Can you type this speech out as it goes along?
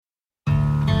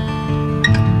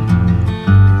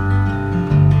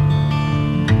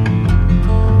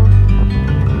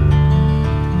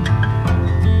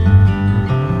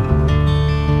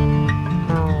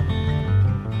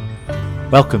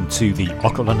Welcome to the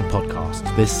Occult London podcast.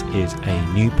 This is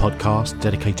a new podcast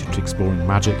dedicated to exploring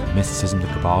magic, mysticism, the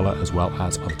Kabbalah, as well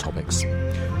as other topics.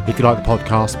 If you like the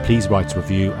podcast, please write a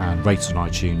review and rate it on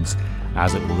iTunes,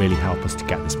 as it will really help us to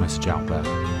get this message out there.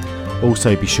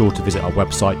 Also, be sure to visit our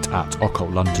website at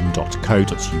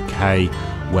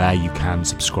occultlondon.co.uk, where you can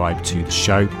subscribe to the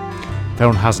show. If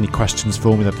anyone has any questions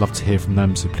for me, I'd love to hear from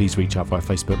them, so please reach out via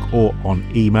Facebook or on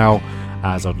email,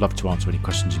 as I'd love to answer any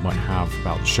questions you might have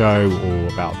about the show or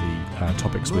about the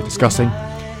topics we're discussing.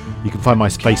 You can find my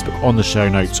Facebook on the show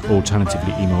notes, or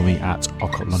alternatively email me at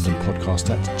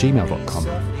occultlondonpodcast@gmail.com.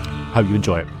 Hope you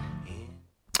enjoy it.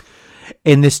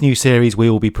 In this new series, we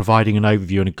will be providing an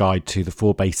overview and a guide to the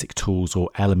 4 basic tools or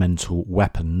elemental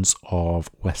weapons of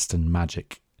Western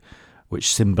magic,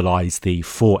 which symbolise the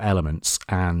 4 elements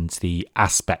and the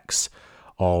aspects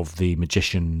of the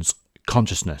magician's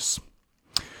consciousness.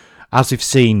 As we've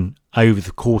seen over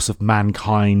the course of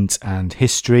mankind and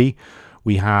history,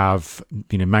 we have,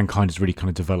 mankind has really kind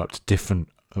of developed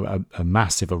a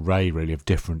massive array really of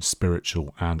different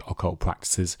spiritual and occult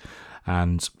practices.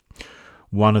 And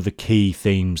one of the key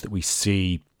themes that we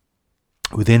see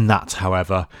within that,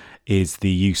 however, is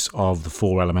the use of the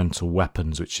 4 elemental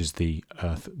weapons, which is the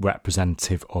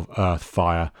representative of earth,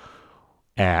 fire,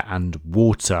 air and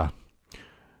water,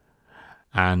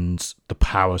 and the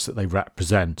powers that they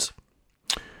represent.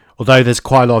 Although there's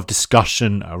quite a lot of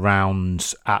discussion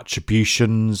around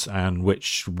attributions and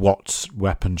what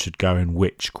weapon should go in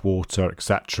which quarter,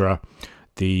 etc.,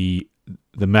 the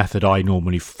method I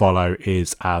normally follow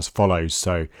is as follows.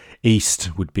 So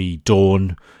east would be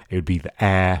dawn, it would be the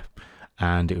air,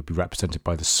 and it would be represented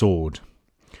by the sword.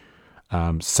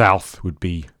 South would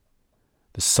be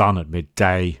the sun at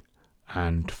midday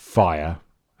and fire,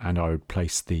 and I would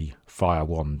place the fire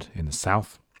wand in the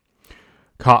south.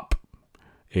 Cup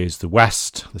is the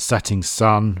west, the setting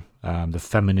sun, the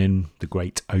feminine, the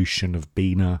great ocean of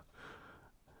Bina.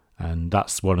 And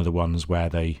that's one of the ones where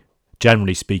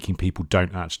generally speaking, people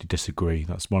don't actually disagree.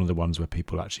 That's one of the ones where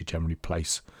people actually generally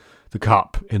place the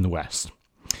cup in the west.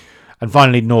 And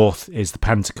finally, north is the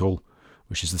pentacle,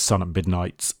 which is the sun at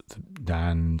midnight,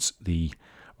 and the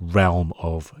realm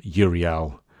of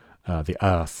Uriel, the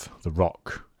earth, the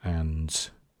rock, and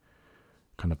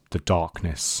kind of the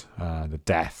darkness, the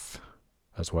death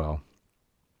as well.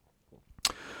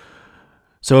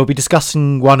 So we'll be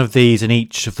discussing one of these in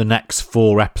each of the next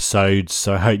 4 episodes,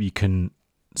 so I hope you can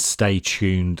stay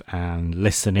tuned and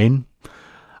listen in.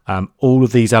 All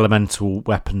of these elemental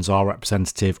weapons are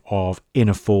representative of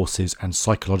inner forces and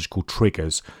psychological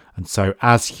triggers, and so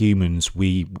as humans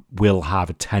we will have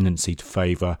a tendency to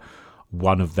favour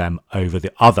one of them over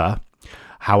the other.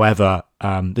 However,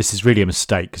 this is really a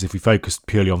mistake, because if we focus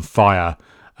purely on fire,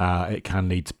 it can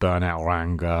lead to burnout or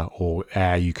anger, or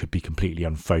air, you could be completely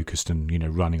unfocused and,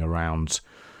 running around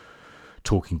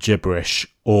talking gibberish,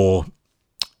 or,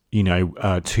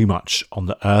 too much on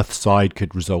the earth side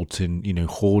could result in,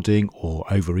 hoarding or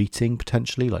overeating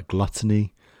potentially, like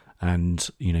gluttony,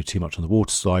 and, too much on the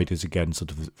water side is again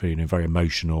sort of, very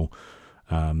emotional,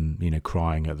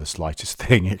 crying at the slightest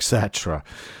thing, etc.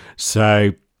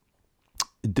 So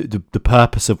the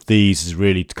purpose of these is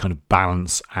really to kind of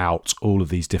balance out all of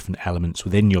these different elements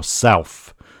within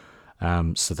yourself,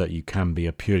 so that you can be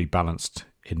a purely balanced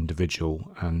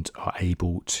individual and are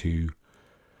able to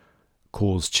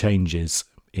cause changes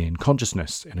in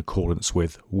consciousness in accordance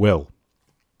with will.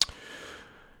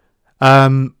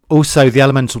 Also, the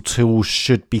elemental tools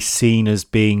should be seen as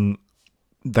they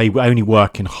only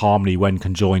work in harmony when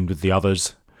conjoined with the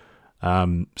others.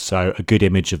 So a good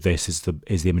image of this is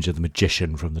the image of the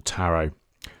magician from the tarot,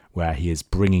 where he is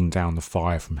bringing down the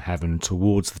fire from heaven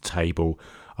towards the table,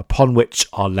 upon which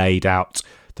are laid out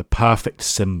the perfect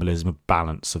symbolism of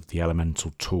balance of the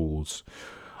elemental tools.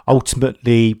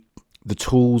 Ultimately, the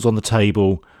tools on the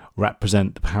table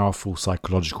represent the powerful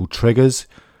psychological triggers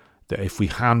that, if we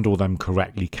handle them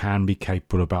correctly, can be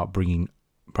capable about bringing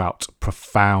about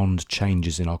profound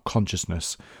changes in our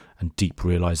consciousness and deep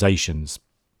realizations.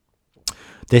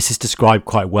 This is described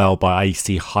quite well by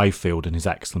A.C. Highfield in his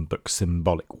excellent book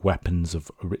Symbolic Weapons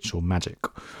of Ritual Magic,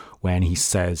 when he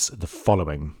says the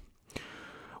following: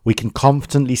 "We can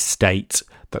confidently state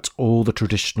that all the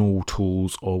traditional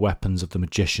tools or weapons of the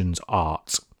magician's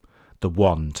art, the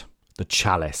wand, the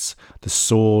chalice, the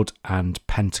sword and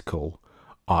pentacle,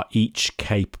 are each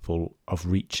capable of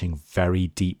reaching very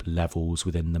deep levels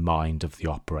within the mind of the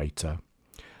operator,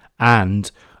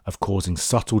 and of causing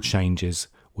subtle changes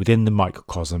within the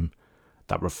microcosm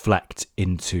that reflect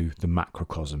into the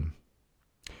macrocosm.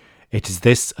 It is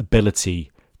this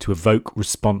ability to evoke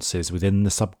responses within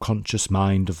the subconscious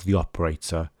mind of the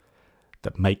operator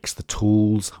that makes the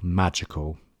tools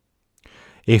magical.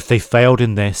 If they failed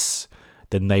in this,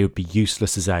 then they would be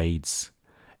useless as aids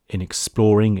in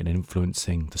exploring and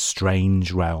influencing the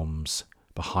strange realms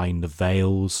behind the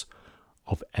veils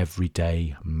of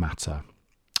everyday matter.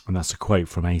 And that's a quote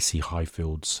from A.C.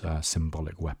 Highfield's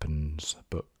Symbolic Weapons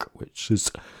book, which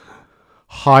is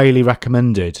highly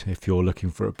recommended if you're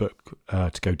looking for a book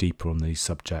to go deeper on these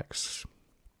subjects.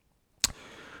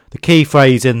 The key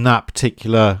phrase in that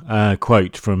particular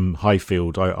quote from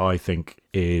Highfield, I think,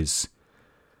 is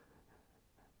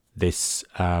this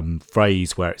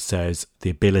phrase where it says the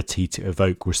ability to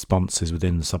evoke responses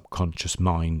within the subconscious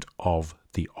mind of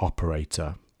the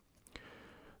operator.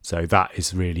 So that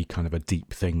is really kind of a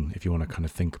deep thing if you want to kind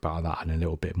of think about that in a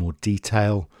little bit more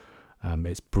detail.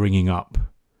 It's bringing up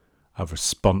of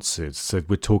responses. So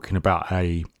we're talking about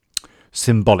a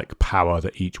symbolic power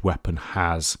that each weapon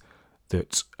has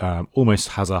that almost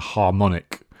has a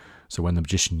harmonic. So when the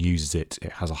magician uses it,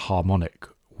 it has a harmonic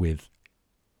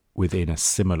within a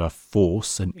similar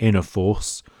force, an inner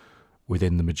force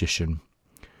within the magician.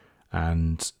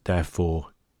 And therefore,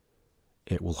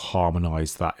 it will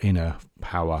harmonise that inner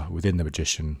power within the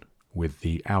magician with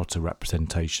the outer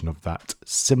representation of that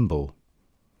symbol.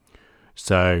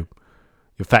 So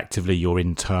effectively, you're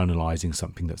internalising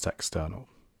something that's external.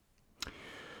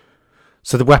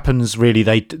 So the weapons, really,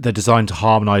 they're designed to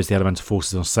harmonise the elemental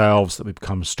forces ourselves, that we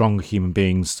become stronger human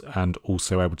beings and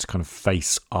also able to kind of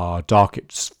face our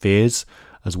darkest fears,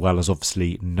 as well as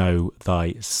obviously know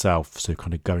thyself. So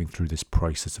kind of going through this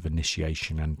process of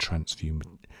initiation and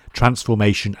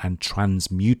transformation and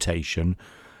transmutation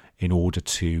in order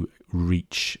to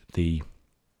reach the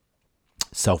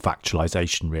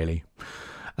self-actualization, really.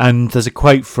 And there's a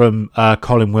quote from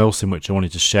Colin Wilson, which I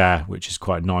wanted to share, which is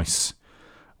quite a nice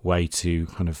way to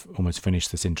kind of almost finish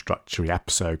this introductory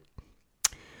episode.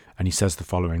 And he says the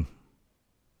following: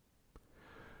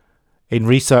 in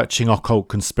researching occult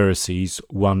conspiracies,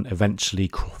 one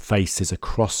eventually faces a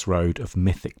crossroad of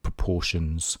mythic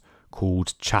proportions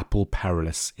called Chapel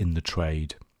Perilous in the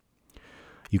trade.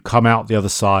 You come out the other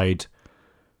side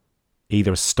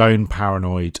either a stone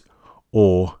paranoid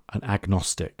or an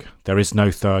agnostic. There is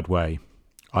no third way.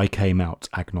 I came out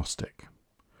agnostic.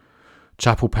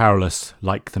 Chapel Perilous,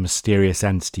 like the mysterious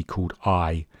entity called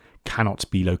I, cannot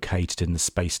be located in the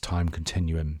space-time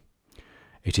continuum.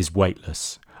 It is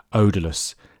weightless,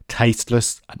 odourless,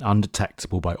 tasteless and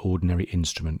undetectable by ordinary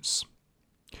instruments.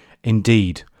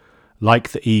 Indeed, like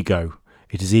the ego,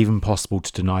 it is even possible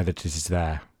to deny that it is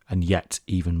there, and yet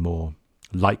even more,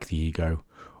 like the ego,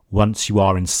 once you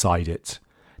are inside it,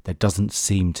 there doesn't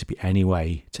seem to be any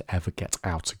way to ever get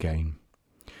out again,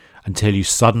 until you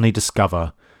suddenly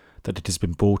discover that it has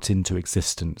been brought into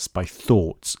existence by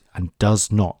thought and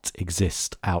does not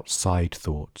exist outside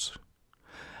thought.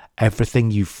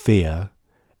 Everything you fear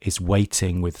is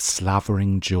waiting with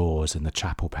slavering jaws in the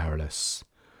Chapel Perilous.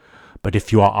 But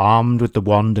if you are armed with the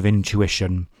wand of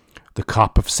intuition, the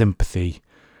cup of sympathy,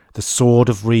 the sword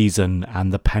of reason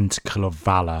and the pentacle of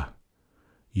valour,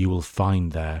 you will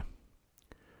find there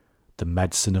the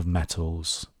medicine of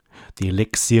metals, the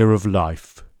elixir of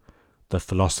life, the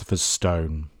philosopher's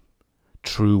stone,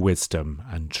 true wisdom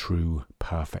and true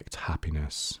perfect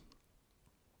happiness.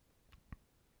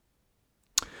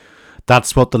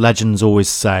 That's what the legends always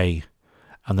say,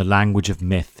 and the language of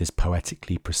myth is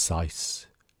poetically precise.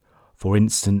 For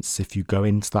instance, if you go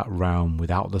into that realm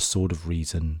without the sword of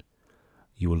reason,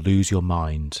 you will lose your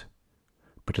mind.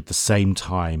 But at the same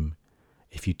time,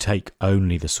 if you take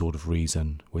only the sword of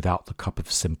reason without the cup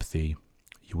of sympathy,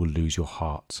 you will lose your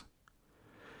heart.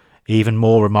 Even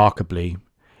more remarkably,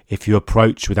 if you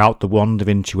approach without the wand of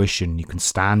intuition, you can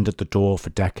stand at the door for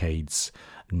decades,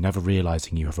 never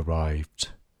realising you have arrived.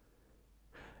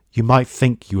 You might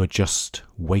think you are just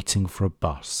waiting for a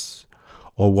bus,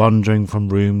 or wandering from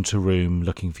room to room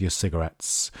looking for your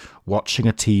cigarettes, watching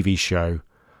a TV show,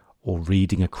 or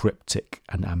reading a cryptic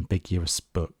and ambiguous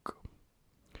book.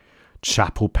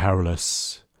 Chapel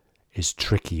Perilous is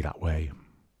tricky that way.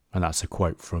 And that's a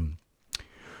quote from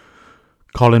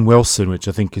Colin Wilson, which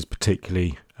I think is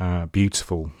particularly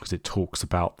beautiful because it talks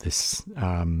about this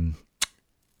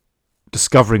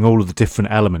discovering all of the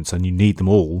different elements, and you need them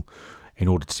all in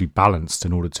order to be balanced,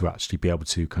 in order to actually be able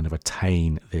to kind of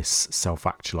attain this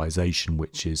self-actualization,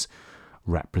 which is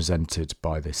represented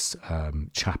by this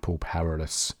Chapel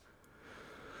Perilous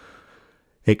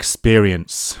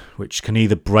experience, which can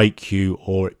either break you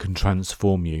or it can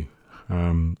transform you.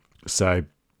 So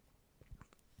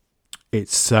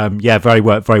it's very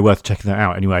worth checking that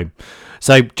out. Anyway,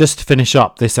 so just to finish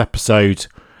up this episode,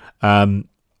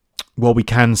 what we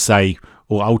can say,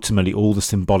 or ultimately all the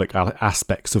symbolic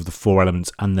aspects of the four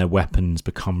elements and their weapons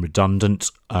become redundant,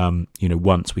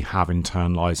 once we have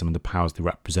internalized them and the powers they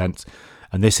represent.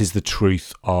 And this is the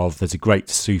truth of, there's a great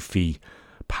Sufi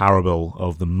parable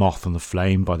of the moth and the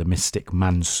flame by the mystic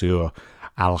Mansur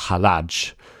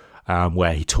al-Hallaj,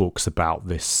 where he talks about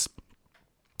this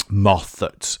moth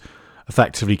that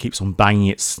effectively keeps on banging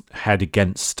its head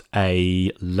against a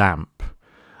lamp,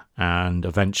 and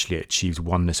eventually it achieves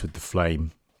oneness with the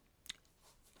flame.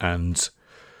 And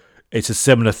it's a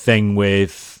similar thing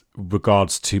with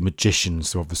regards to magicians.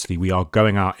 So obviously we are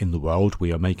going out in the world,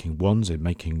 we are making wands and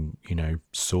making,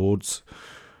 swords.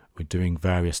 We're doing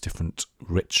various different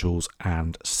rituals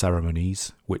and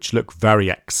ceremonies, which look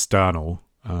very external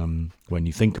when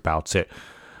you think about it.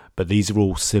 But these are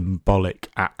all symbolic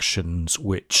actions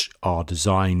which are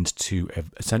designed to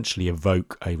essentially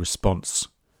evoke a response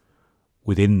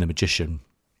within the magician,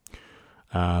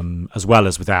 as well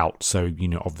as without. So,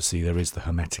 obviously there is the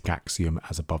Hermetic axiom,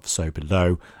 as above, so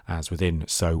below, as within,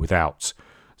 so without.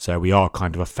 So we are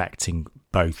kind of affecting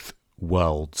both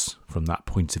worlds from that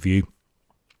point of view.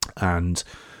 And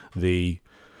the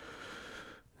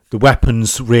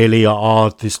weapons really are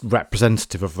this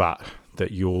representative of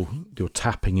that you're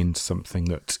tapping into something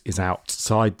that is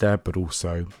outside there, but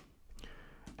also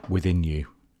within you.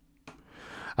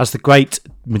 As the great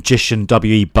magician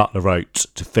W.E. Butler wrote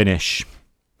to finish,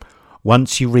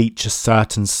 once you reach a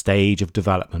certain stage of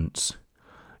development,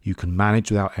 you can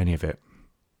manage without any of it.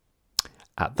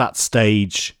 At that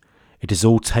stage, it is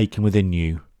all taken within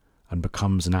you and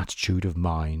becomes an attitude of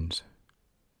mind.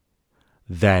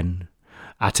 Then,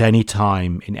 at any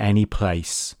time, in any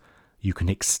place, you can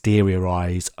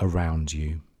exteriorize around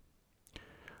you.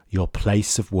 Your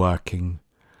place of working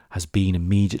has been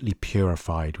immediately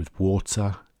purified with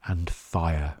water and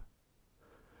fire.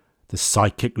 The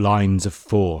psychic lines of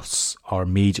force are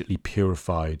immediately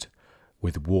purified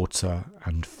with water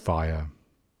and fire.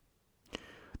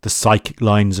 The psychic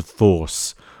lines of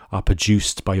force are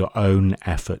produced by your own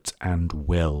effort and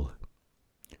will.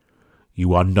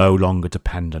 You are no longer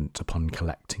dependent upon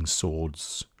collecting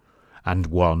swords and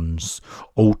wands,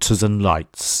 altars and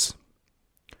lights.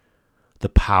 The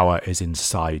power is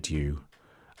inside you,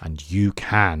 and you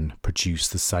can produce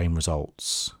the same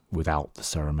results without the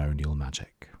ceremonial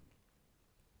magic.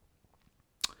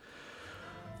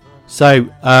 So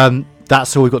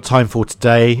that's all we've got time for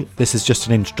today. This is just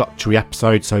an introductory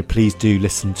episode, so please do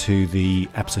listen to the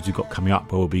episodes we've got coming up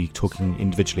where we'll be talking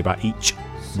individually about each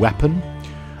weapon.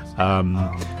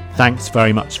 Thanks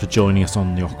very much for joining us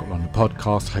on the Occult London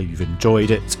podcast. Hope you've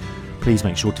enjoyed it. Please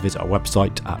make sure to visit our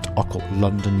website at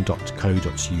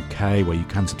occultlondon.co.uk, where you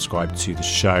can subscribe to the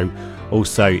show.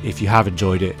 Also, if you have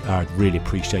enjoyed it, I'd really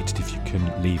appreciate it if you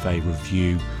can leave a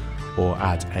review or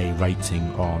add a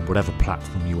rating on whatever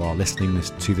platform you are listening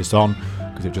to this on,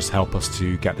 because it'll just help us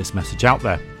to get this message out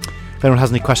there. If anyone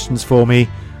has any questions for me,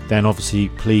 then obviously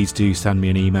please do send me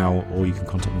an email, or you can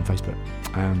contact me on Facebook.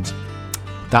 And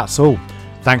that's all.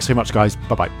 Thanks so much, guys.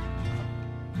 Bye-bye.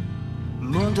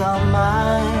 Moondial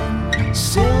mind,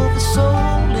 silver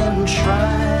soul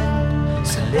enshrined,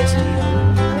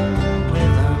 celestial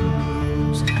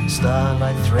rhythms,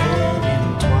 starlight thread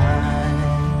entwined.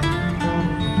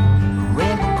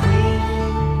 Rainbow queen,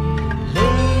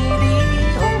 lady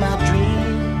of my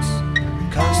dreams,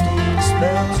 casting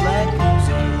spells like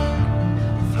music,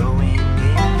 flowing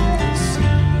in the seas.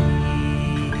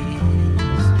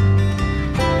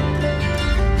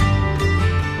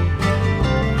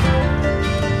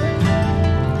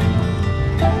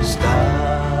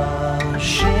 Stars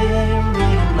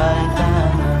shimmering like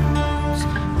diamonds,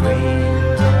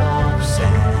 grains of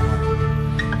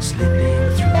sand slipping